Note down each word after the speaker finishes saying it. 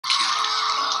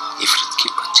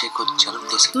Do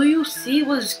you see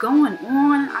what's going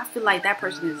on? I feel like that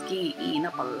person is getting eaten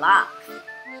up alive.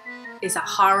 It's a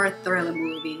horror thriller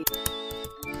movie.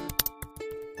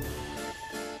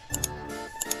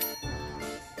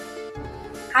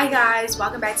 Hi guys,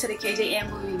 welcome back to the KJM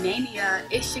Movie Mania.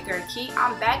 It's your girl Key.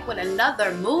 I'm back with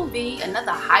another movie,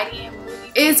 another hide-in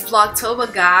movie. It's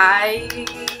Vlogtober, guys.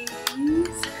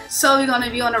 So we're gonna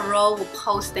be on a roll with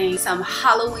posting some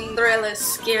Halloween thriller,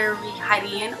 scary,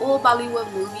 hide-in, or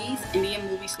Bollywood movies, Indian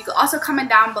movies. You can also comment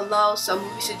down below some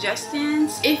movie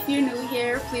suggestions. If you're new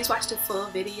here, please watch the full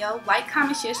video. Like,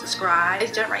 comment, share, subscribe.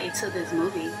 Let's jump right into this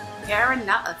movie. Pari,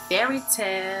 not a fairy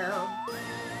tale.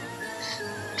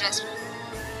 Dress me.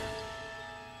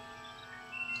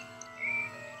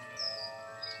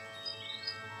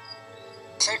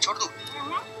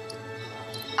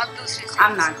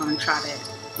 I'm not gonna try that.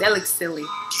 That looks silly.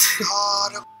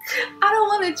 I don't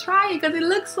want to try it because it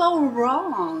looks so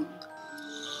wrong.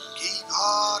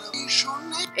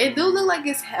 It do look like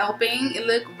it's helping. It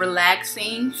look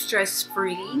relaxing,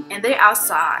 stress-free, and they're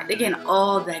outside. They're getting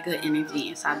all that good energy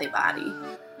inside their body.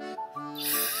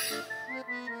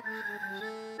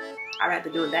 I'd rather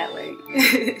do it that way.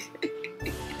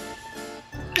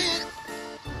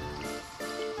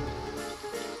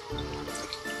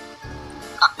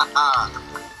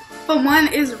 For one,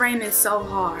 it's raining so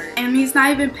hard and he's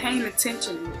not even paying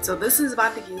attention, so this is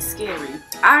about to get scary.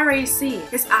 I already see it.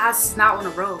 His eyes is not on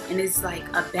the road and it's like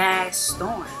a bad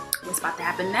storm. What's about to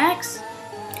happen next?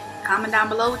 Comment down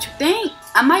below what you think.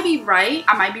 I might be right,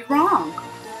 I might be wrong.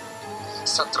 You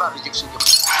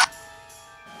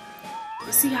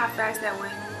see how fast that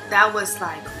went? That was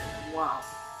like, wow.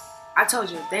 I told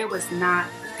you, they was not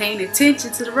paying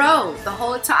attention to the road the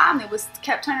whole time. They was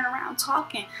kept turning around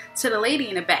talking to the lady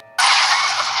in the back.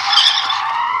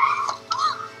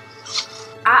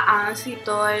 I honestly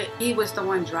thought he was the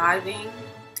one driving.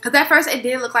 Because at first it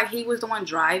did look like he was the one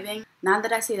driving. Now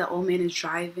that I see the old man is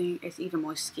driving, it's even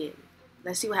more scary.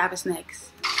 Let's see what happens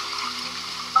next.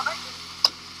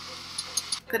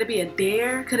 Could it be a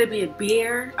deer? Could it be a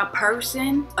bear? A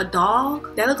person? A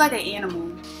dog? That looked like an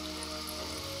animal.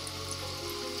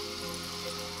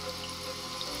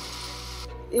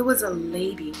 It was a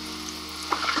lady.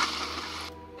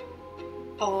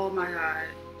 Oh my god.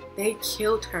 They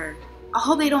killed her. I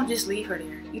hope they don't just leave her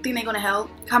there. You think they're gonna help?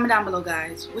 Comment down below,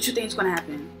 guys. What you think is gonna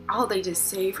happen? I hope they just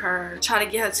save her. Try to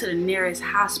get her to the nearest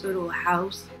hospital or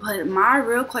house. But my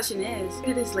real question is,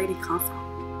 where did this lady come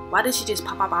from? Why did she just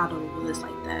pop up out of the woods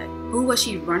like that? Who was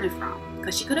she running from?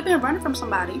 Because she could have been running from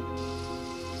somebody.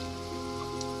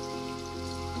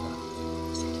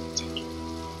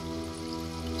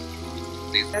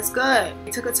 That's good.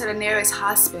 They took her to the nearest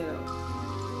hospital.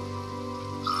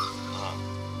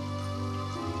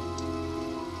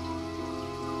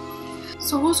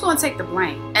 So who's gonna take the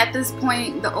blame? At this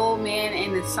point, the old man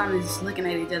and the son is just looking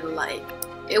at each other like,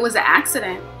 it was an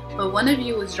accident, but one of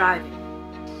you was driving.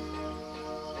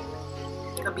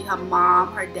 It could be her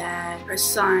mom, her dad, her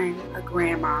son, her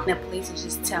grandma. And the police is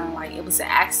just telling like it was an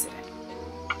accident.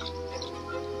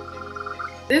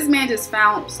 This man just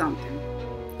found something.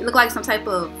 It looked like some type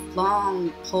of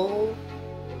long pole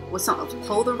with some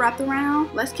clothing wrapped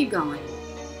around. Let's keep going.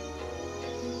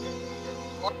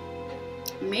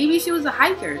 Maybe she was a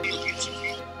hiker.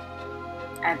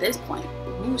 At this point,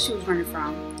 who she was running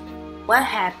from? What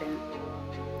happened?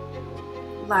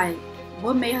 Like,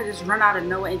 what made her just run out of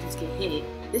nowhere and just get hit?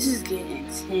 This is getting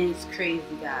intense, crazy,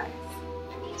 guys.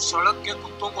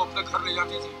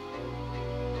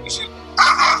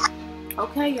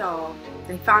 Okay, y'all.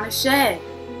 They found a shed.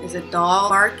 There's a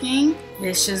dog barking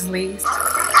viciously.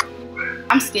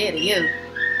 I'm scared of you.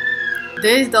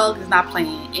 This dog is not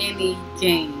playing any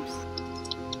games.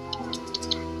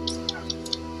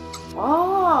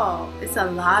 Oh, it's a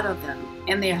lot of them.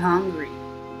 And they're hungry.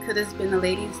 Could this have been the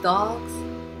lady's dogs?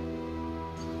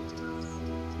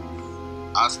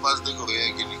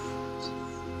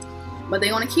 But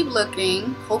they're gonna keep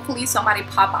looking. Hopefully somebody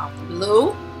pop out the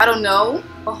blue. I don't know.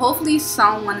 But hopefully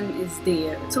someone is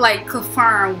there to like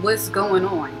confirm what's going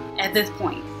on at this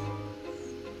point.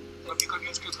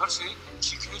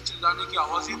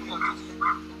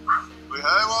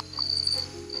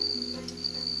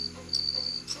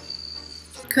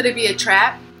 Could it be a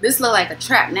trap? This look like a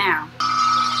trap now.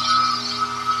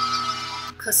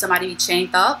 Could somebody be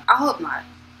chained up? I hope not.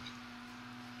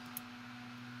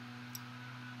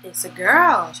 It's a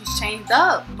girl. She's chained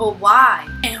up. But why?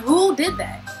 And who did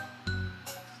that?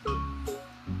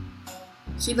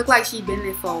 She looked like she'd been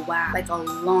there for a while, like a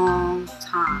long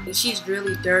time. And she's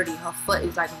really dirty. Her foot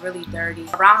is like really dirty.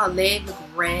 Around her leg look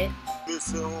red.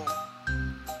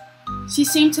 She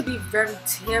seemed to be very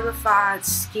terrified,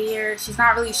 scared. She's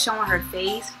not really showing her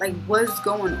face. Like, what's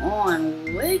going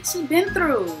on? What she been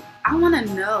through? I want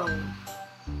to know.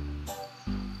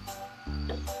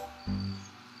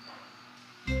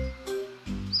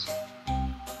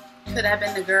 Could have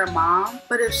been the girl mom,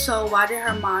 but if so, why did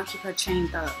her mom keep her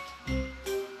chained up?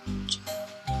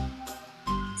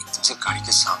 से गाड़ी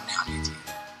के सामने आ रही थी,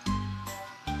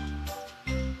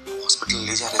 hospital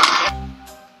ले जा रहे थे।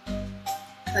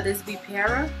 Could this be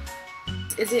Pari?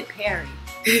 Is it Pari?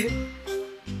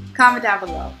 Comment down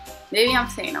below. Maybe I'm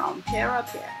saying wrong. Pari or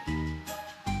Pari?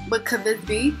 But could this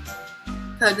be?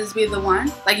 Could this be the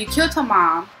one? Like, you killed her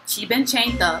mom. She been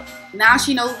chained up. Now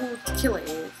she knows who the killer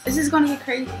is. This is gonna get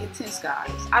crazy intense,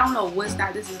 guys. I don't know what's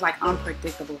not. This is like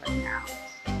unpredictable right now.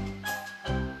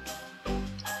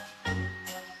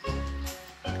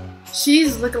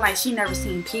 She's looking like she never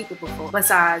seen people before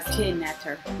besides kidnapped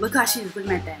her. Look how she's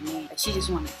looking at that man. Like, she just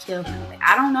want to kill him. Like,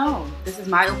 I don't know. This is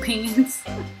my opinions.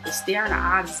 The stare in the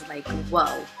eyes is like,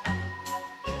 whoa.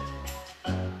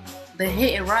 The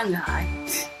hit and run guy.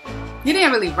 He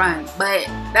didn't really run, but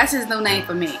that's his new name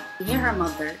for me. You hit her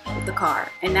mother with the car,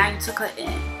 and now you took her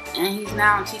in, and he's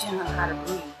now teaching her how to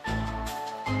breathe.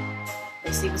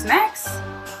 Let's see what's next.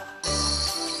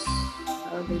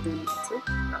 Oh, they doing it too.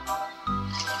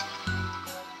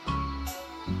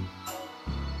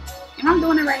 And I'm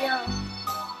doing it right, y'all.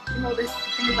 You know, this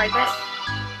things like that.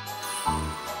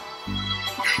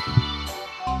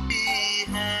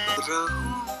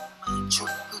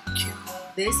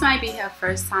 This might be her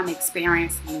first time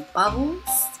experiencing bubbles,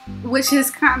 which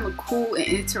is kind of cool and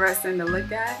interesting to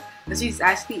look at, but she's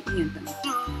actually eating them.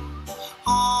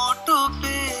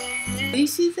 At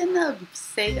least she's in a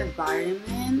safe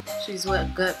environment. She's with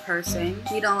a good person.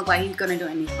 He don't look like he's gonna do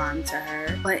any harm to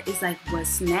her. But it's like,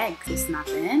 what's next? It's not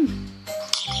the end.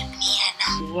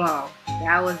 Whoa,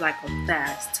 that was like a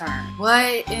fast turn.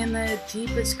 What in the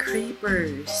Jeepers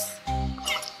Creepers?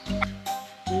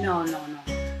 No.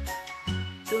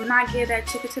 Do not give that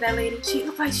chicken to that lady. She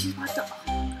looks like she's about to...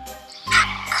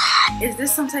 Oh, is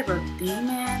this some type of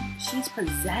demon? She's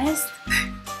possessed?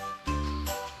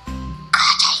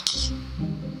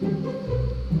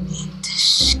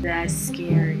 That's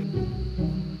scary.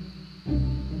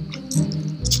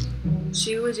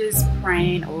 She was just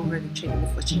praying over the chicken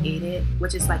before she ate it,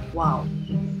 which is like, wow.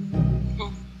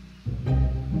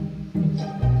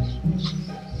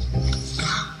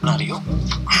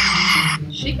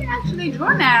 She can actually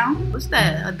draw now. What's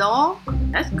that? A doll?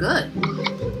 That's good.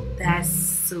 That's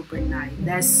super nice.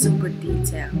 That's super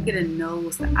detailed. Get a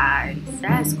nose, the eyes.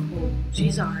 That's cool.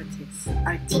 She's an artist.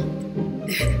 Artiste.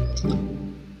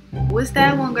 What's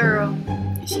that one, girl?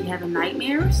 Is she having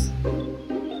nightmares?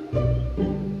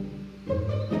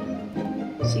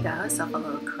 She got herself a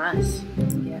little crush.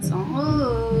 Yes, on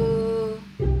who?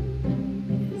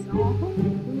 Yes, on who?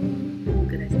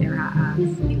 Look at that stare in her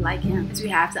eyes. We like him. Because we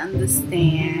have to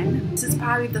understand, this is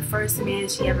probably the first man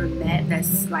she ever met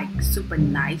that's like super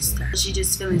nice to her. She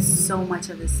just feeling so much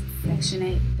of this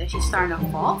affectionate that she's starting to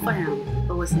fall for him.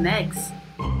 But what's next?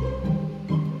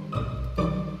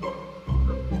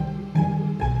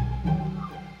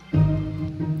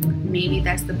 Maybe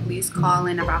that's the police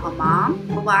calling about her mom,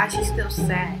 but why is she still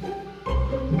sad?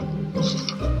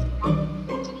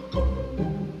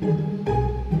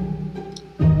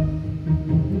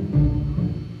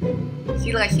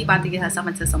 She like she about to get herself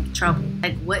into some trouble.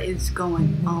 Like, what is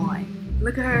going on?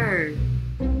 Look at her.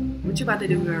 What you about to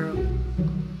do, girl?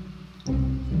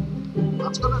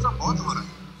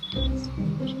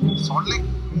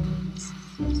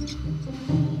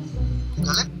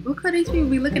 What could these people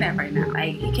be looking at right now?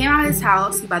 Like, he came out of his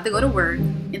house, he about to go to work,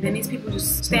 and then these people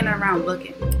just standing around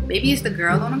looking. Maybe it's the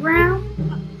girl on the ground?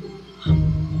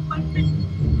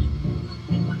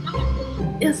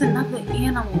 It's another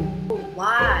animal.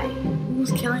 Why?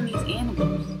 Who's killing these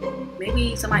animals?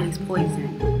 Maybe somebody's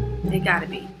poisoned. They gotta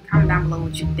be. Comment down below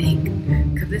what you think,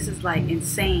 because this is like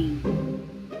insane.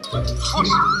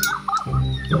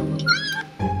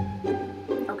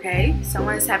 Okay,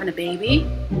 someone's having a baby.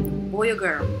 Boy or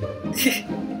girl?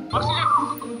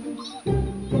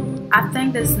 I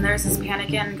think this nurse is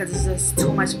panicking because there's just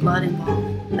too much blood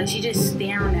involved. Like, she just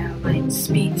staring at her, like,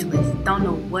 speechless. Don't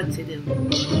know what to do.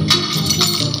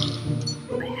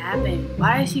 What happened?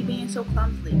 Why is she being so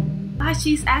clumsy? Why is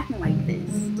she acting like this?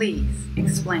 Please,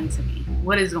 explain to me.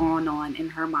 What is going on in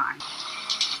her mind?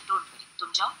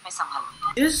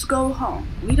 Just go home.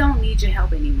 We don't need your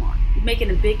help anymore. You're making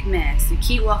a big mess. You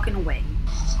keep walking away.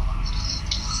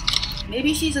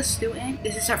 Maybe she's a student.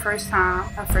 This is her first time,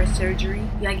 her first surgery.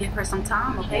 You gotta give her some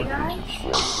time, okay, guys?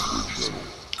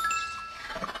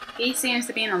 He seems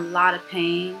to be in a lot of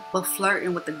pain, but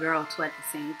flirting with the girl too at the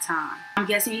same time. I'm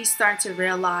guessing he's starting to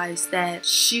realize that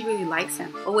she really likes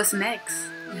him. But what's next?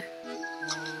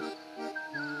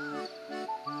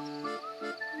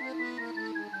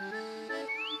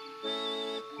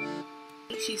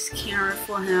 She's caring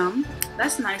for him.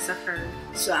 That's nice of her.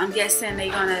 So I'm guessing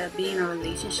they're gonna be in a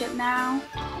relationship now.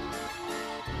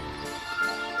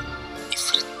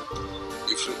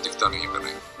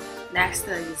 That's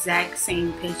the exact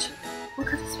same picture. What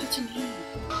could this picture mean?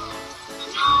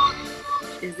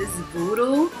 Is this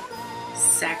voodoo?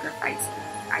 Sacrificing.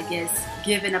 I guess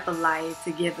giving up a life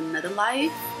to give another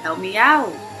life. Help me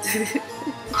out.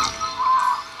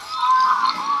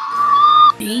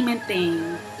 Demon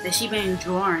thing that she been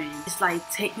drawing. It's like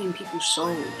taking people's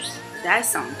souls. That's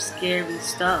some scary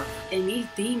stuff. And these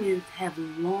demons have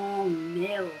long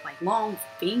nails, like long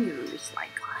fingers. Like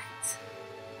what?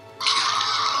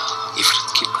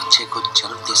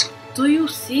 Do you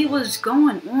see what's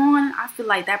going on? I feel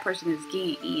like that person is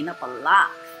getting eaten up alive.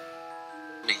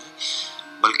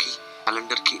 बल्कि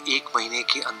calendar के एक महीने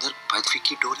के अंदर पृथ्वी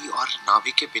की डोरी और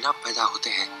नाभि के बिना पैदा होते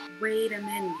हैं. Wait a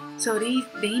minute. So these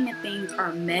demon things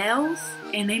are males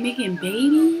and they making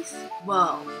babies?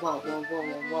 Whoa.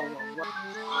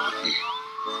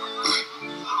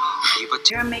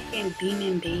 They're making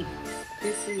demon babies.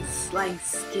 This is like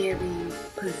scary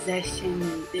possession.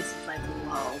 This is like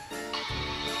whoa.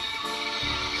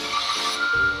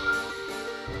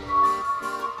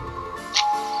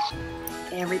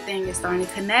 Everything is starting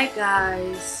to connect,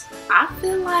 guys. I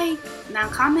feel like, now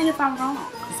comment if I'm wrong.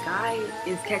 This guy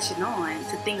is catching on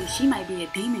to think she might be a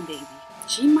demon baby.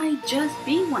 She might just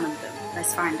be one of them.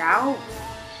 Let's find out.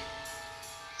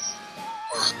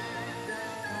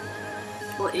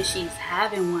 Or if she's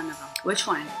having one of them. Which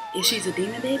one? If she's a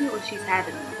demon baby or she's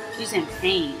having one? She's in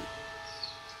pain.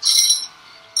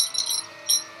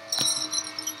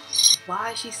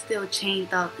 Why is she still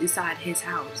chained up inside his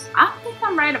house? I think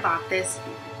I'm right about this.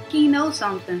 He knows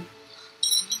something.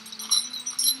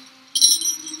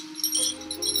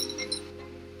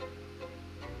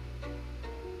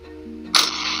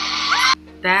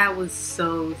 That was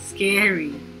so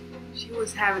scary. She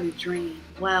was having a dream.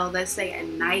 Well, let's say a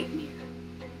nightmare.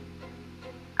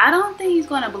 I don't think he's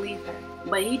gonna believe her,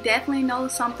 but he definitely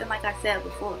knows something like I said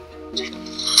before.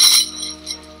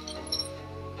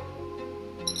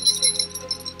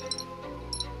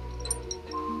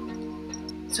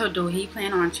 So do he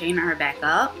plan on chaining her back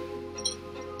up?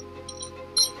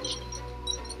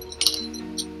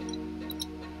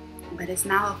 But it's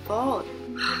not her fault.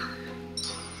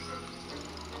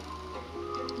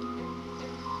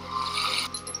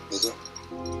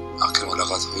 आखिर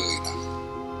मुलाकात हो गई ना.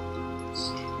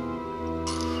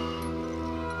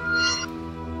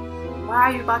 Why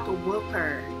are you about to whoop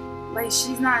her? Like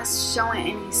she's not showing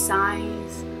any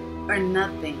signs or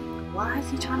nothing. Why is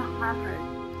he trying to harm her?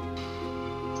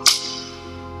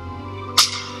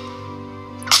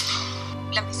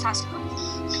 लंबी सांस लो.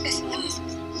 ऐसे लंबी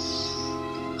सांस.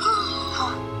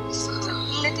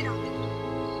 लेते रहो.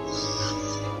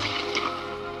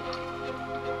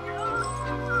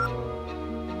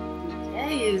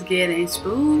 Okay, it's getting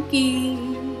spooky.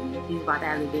 He's about to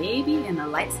have a baby and the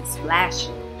lights is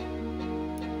flashing.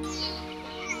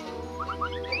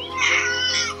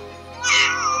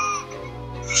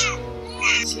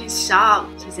 She's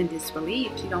shocked. She's in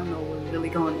disbelief. She don't know what's really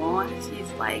going on.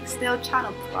 She's like still trying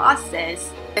to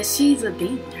process that she's a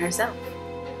demon herself.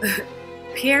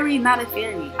 Pari, not a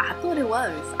fairy. I thought it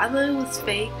was. I thought it was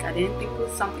fake. I didn't think it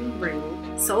was something real.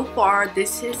 So far,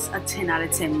 this is a 10 out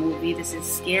of 10 movie. This is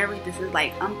scary. This is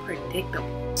like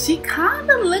unpredictable. She kind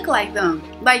of look like them.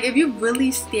 Like if you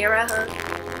really stare at her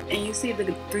and you see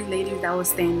the three ladies that was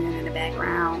standing in the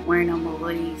background wearing them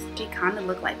hoodies, she kind of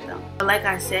look like them. But like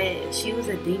I said, she was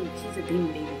a demon. She's a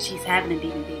demon baby. She's having a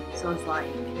demon baby. So it's like,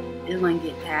 it's going to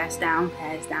get passed down,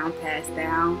 passed down, passed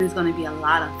down. There's going to be a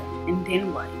lot of them. And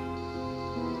then what?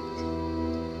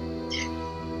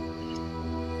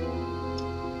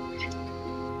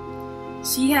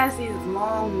 She has these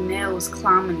long nails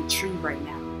climbing the tree right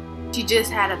now. She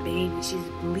just had a baby. She's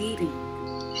bleeding.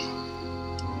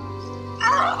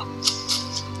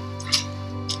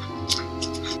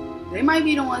 They might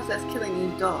be the ones that's killing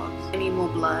these dogs. They need more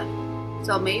blood.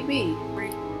 So maybe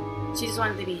she just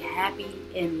wanted to be happy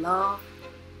and love.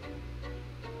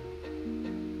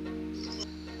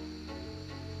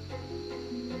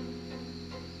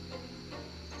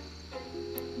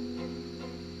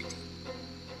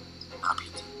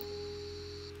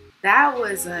 That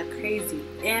was a crazy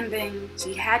ending.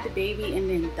 She had the baby and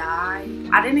then died.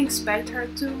 I didn't expect her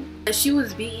to. She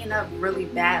was beaten up really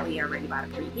badly already by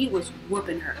the priest. He was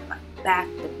whooping her like back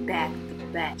to back to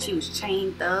back. She was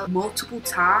chained up multiple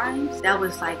times. That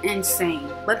was like insane.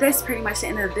 But that's pretty much the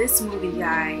end of this movie,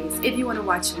 guys. If you want to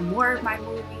watch more of my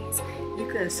movies, you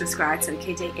could subscribe to the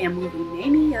KJM Movie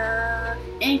Mania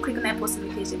and click on that post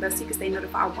notification bell so you can stay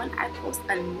notified when I post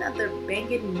another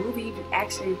banging movie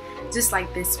reaction just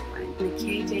like this one. The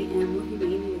KJM Movie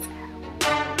Mania is